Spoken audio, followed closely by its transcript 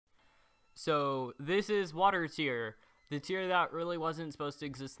So this is water tier, the tier that really wasn't supposed to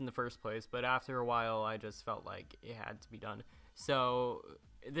exist in the first place, but after a while I just felt like it had to be done. So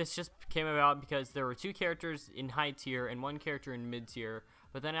this just came about because there were 2 characters in high tier and 1 character in mid tier,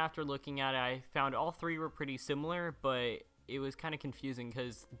 but then after looking at it, I found all 3 were pretty similar, but it was kind of confusing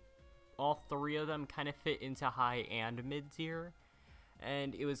because all 3 of them kind of fit into high and mid tier,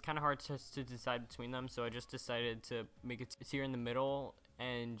 and it was kind of hard to decide between them, so I just decided to make a tier in the middle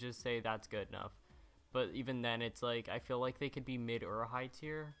and just say that's good enough. But even then, it's like I feel like they could be mid or high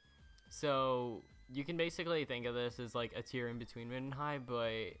tier, so you can basically think of this as like a tier in between mid and high, but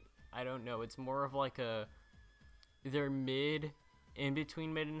I don't know, it's more of like they're mid, in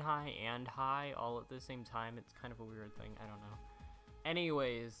between mid and high all at the same time. It's kind of a weird thing, I don't know.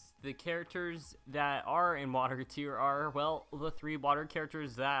 Anyways, the characters that are in water tier are, well, the 3 water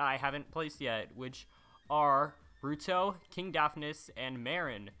characters that I haven't placed yet, which are Ruto, King Daphnis, and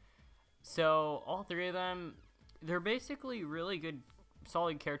Marin. So all 3 of them, they're basically really good,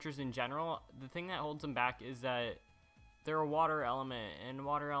 solid characters in general. The thing that holds them back is that they're a water element, and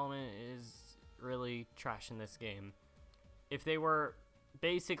water element is really trash in this game. If they were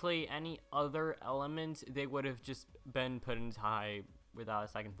basically any other element, they would have just been put into high without a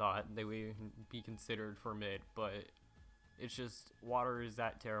second thought. They would be considered for mid, but it's just water is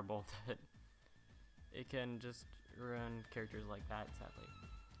that terrible that it can just run characters like that, sadly.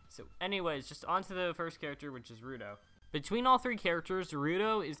 So anyways, just on to the first character, which is Ruto. Between all 3 characters,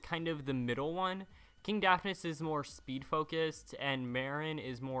 Ruto is kind of the middle one. King Daphnis is more speed focused, and Marin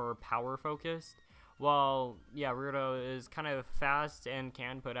is more power focused. While, yeah, Ruto is kind of fast and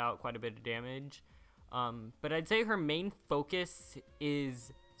can put out quite a bit of damage. But I'd say her main focus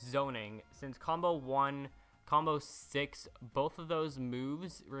is zoning. Since combo 1, combo 6, both of those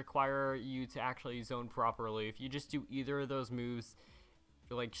moves require you to actually zone properly. If you just do either of those moves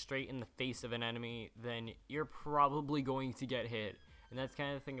like straight in the face of an enemy, then you're probably going to get hit. And that's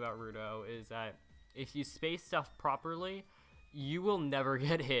kind of the thing about Ruto, is that if you space stuff properly, you will never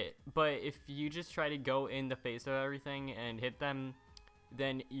get hit. But if you just try to go in the face of everything and hit them,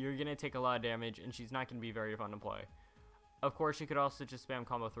 then you're gonna take a lot of damage, and she's not gonna be very fun to play. Of course, you could also just spam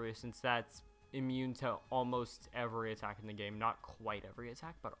combo 3, since that's immune to almost every attack in the game. Not quite every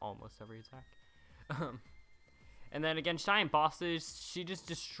attack, but almost every attack. And then against giant bosses, she just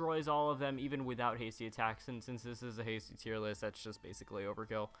destroys all of them even without hasty attacks, and since this is a hasty tier list, that's just basically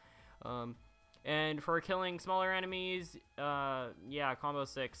overkill. And for killing smaller enemies, yeah, combo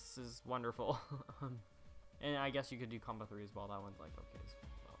 6 is wonderful. And I guess you could do combo 3 as well. That one's like okay as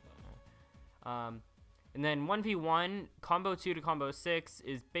well. And then 1v1, combo 2 to combo 6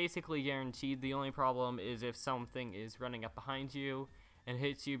 is basically guaranteed. The only problem is if something is running up behind you and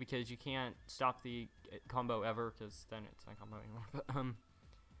hits you, because you can't stop the combo ever, because then it's not combo anymore. But,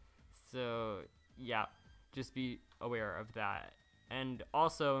 so yeah, just be aware of that. And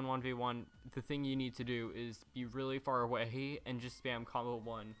also in 1v1, the thing you need to do is be really far away and just spam combo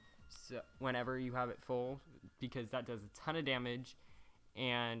 1 so whenever you have it full, because that does a ton of damage,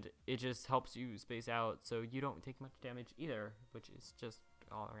 and it just helps you space out so you don't take much damage either, which is just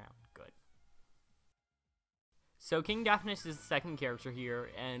all around good. So King Daphnis is the second character here,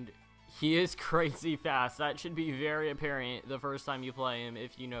 and he is crazy fast. That should be very apparent the first time you play him,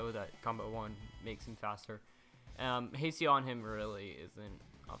 if you know that combo 1 makes him faster. Hasty on him really isn't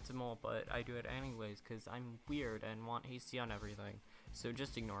optimal, but I do it anyways because I'm weird and want hasty on everything, so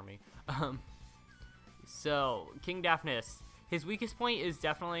just ignore me. So King Daphnis, his weakest point is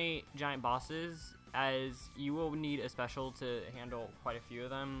definitely giant bosses, as you will need a special to handle quite a few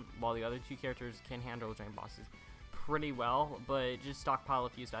of them, while the other 2 characters can handle giant bosses pretty well, but just stockpile a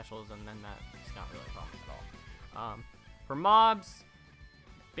few specials and then that's not really a problem at all. For mobs,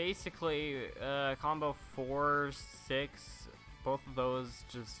 basically combo 4, 6, both of those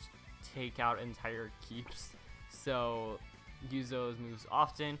just take out entire keeps, so use those moves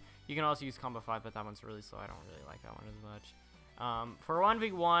often. You can also use combo 5, but that one's really slow. I don't really like that one as much. For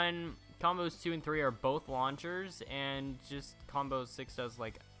 1v1, combos 2 and 3 are both launchers, and just combo 6 does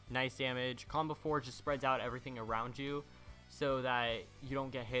like nice damage. Combo 4 just spreads out everything around you so that you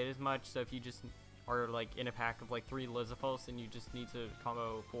don't get hit as much. So if you just are like in a pack of like 3 Lizafos and you just need to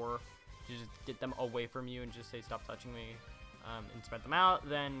combo 4 to just get them away from you and just say stop touching me, and spread them out,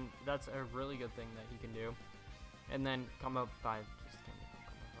 then that's a really good thing that you can do. And then combo 5, just can't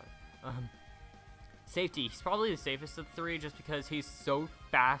make combo 5. Safety, he's probably the safest of the 3 just because he's so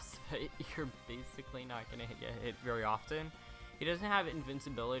fast that you're basically not gonna get hit very often. He doesn't have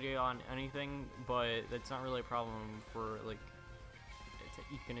invincibility on anything, but that's not really a problem for like,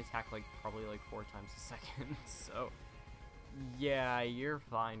 you can attack like probably like 4 times a second. So yeah, you're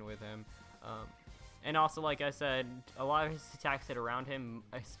fine with him. And also, like I said, a lot of his attacks hit around him,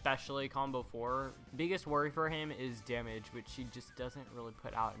 especially combo 4. Biggest worry for him is damage, which he just doesn't really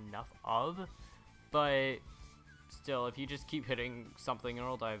put out enough of. But still, if you just keep hitting something,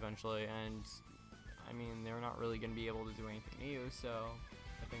 it'll die eventually. And I mean, they're not really going to be able to do anything to you, so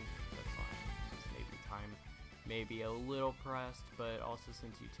I think that's fine. Just maybe time, maybe a little pressed, but also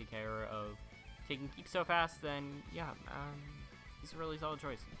since you take care of taking keep so fast, then yeah, he's a really solid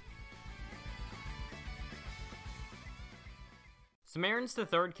choice. So Marin's the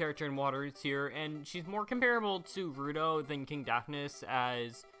third character in Water tier, and she's more comparable to Rudo than King Daphnis,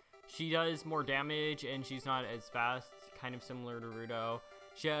 as she does more damage and she's not as fast, kind of similar to Rudo.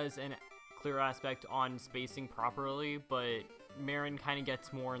 She has a clear aspect on spacing properly, but Marin kind of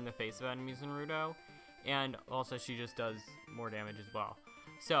gets more in the face of enemies than Rudo, and also she just does more damage as well.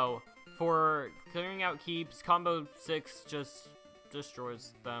 So for clearing out keeps, combo 6 just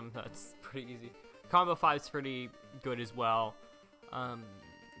destroys them. That's pretty easy. Combo 5 is pretty good as well.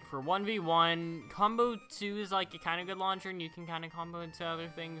 For 1v1, combo 2 is like a kind of good launcher, and you can kind of combo into other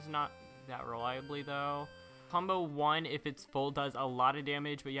things, not that reliably though. Combo 1, if it's full, does a lot of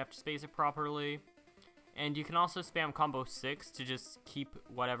damage, but you have to space it properly. And you can also spam combo 6 to just keep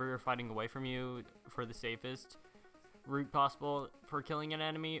whatever you're fighting away from you for the safest route possible for killing an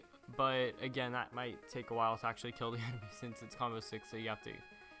enemy. But again, that might take a while to actually kill the enemy since it's combo 6, so you have to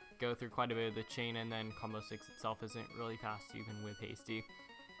go through quite a bit of the chain, and then combo 6 itself isn't really fast even with hasty.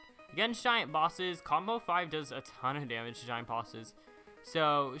 Against giant bosses, combo 5 does a ton of damage to giant bosses,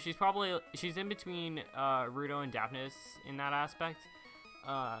 so she's in between Rudo and Daphnis in that aspect.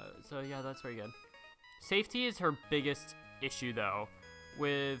 So yeah, that's very good. Safety is her biggest issue though,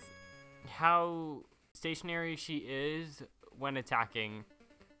 with how stationary she is when attacking.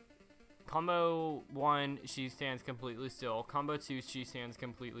 Combo 1, she stands completely still. Combo 2, she stands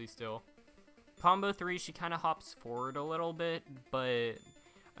completely still. Combo 3, she kind of hops forward a little bit, but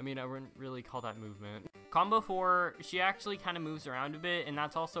I mean, I wouldn't really call that movement. Combo 4, she actually kind of moves around a bit, and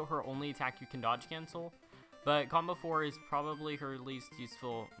that's also her only attack you can dodge cancel. But combo 4 is probably her least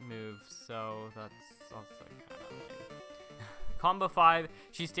useful move, so that's also kind of lame. Combo 5,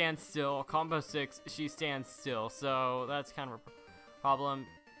 she stands still. Combo 6, she stands still, so that's kind of a problem.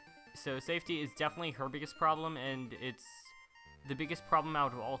 So safety is definitely her biggest problem, and it's the biggest problem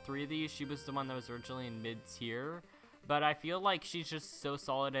out of all three of these. She was the one that was originally in mid-tier, but I feel like she's just so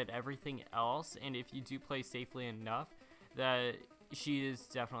solid at everything else, and if you do play safely enough, that she is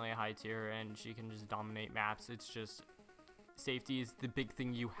definitely a high tier, and she can just dominate maps. It's just safety is the big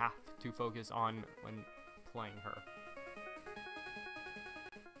thing you have to focus on when playing her.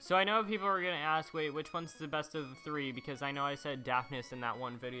 So I know people are going to ask, wait, which one's the best of the three? Because I know I said Daphnis in that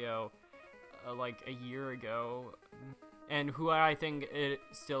one video like a year ago, and who I think it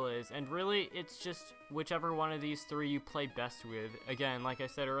still is. And really, it's just whichever one of these three you play best with. Again, like I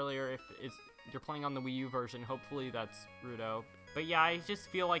said earlier, if you're playing on the Wii U version, hopefully that's Rudo. But yeah, I just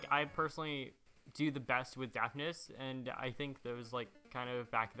feel like I personally do the best with Daphnis, and I think that was like kind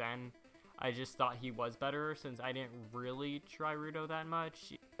of back then. I just thought he was better since I didn't really try Rudo that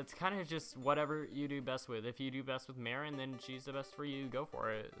much. It's kind of just whatever you do best with. If you do best with Marin, then she's the best for you, go for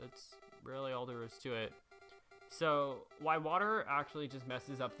it. That's really all there is to it. So why Water actually just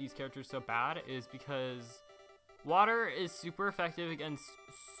messes up these characters so bad is because Water is super effective against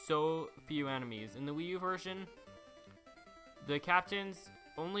so few enemies. In the Wii U version, the captains,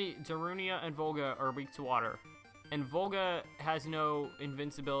 only Darunia and Volga are weak to Water. And Volga has no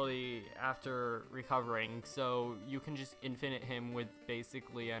invincibility after recovering, so you can just infinite him with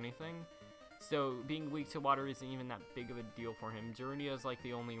basically anything. So being weak to water isn't even that big of a deal for him. Darunia is like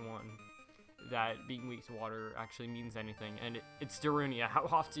the only one that being weak to water actually means anything, and it's Darunia. How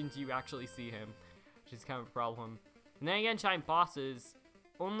often do you actually see him? Which is kind of a problem. And then again, giant bosses,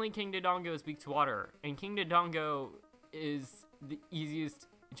 only King Dodongo is weak to water, and King Dodongo is the easiest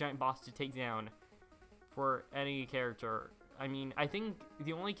giant boss to take down for any character. I mean, I think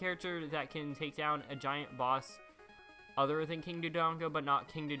the only character that can take down a giant boss other than King Dodongo, but not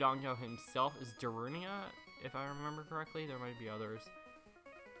King Dodongo himself, is Darunia, if I remember correctly. There might be others.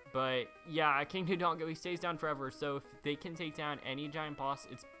 But yeah, King Dodongo, he stays down forever, so if they can take down any giant boss,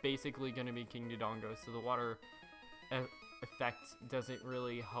 it's basically going to be King Dodongo, so the water effect doesn't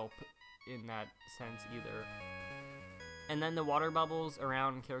really help in that sense either. And then the water bubbles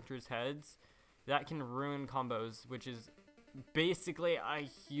around characters' heads, that can ruin combos, which is basically a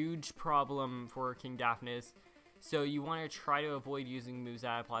huge problem for King Daphnis. So you want to try to avoid using moves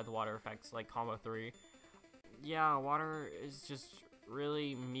that apply the water effects, like combo 3. Yeah, water is just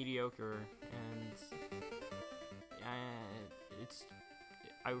really mediocre, and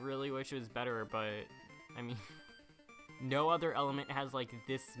I really wish it was better, but I mean, no other element has like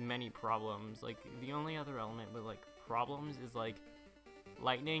this many problems. Like the only other element with like problems is like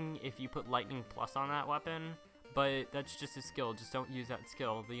lightning, if you put lightning plus on that weapon, but that's just a skill. Just don't use that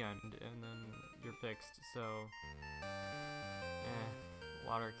skill, the end, and then you're fixed. So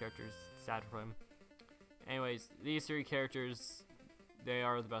water characters, sad for him. Anyways, these three characters, they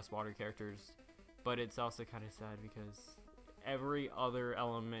are the best water characters, but it's also kind of sad because every other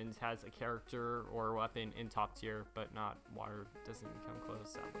element has a character or weapon in top tier, but not water. Doesn't come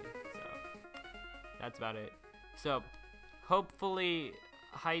close, sadly. So that's about it. So hopefully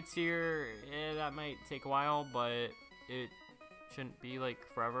high tier, that might take a while, but it shouldn't be like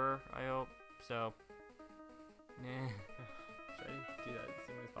forever, I hope. So try to do that as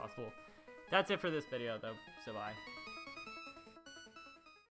soon as possible. That's it for this video though, so bye.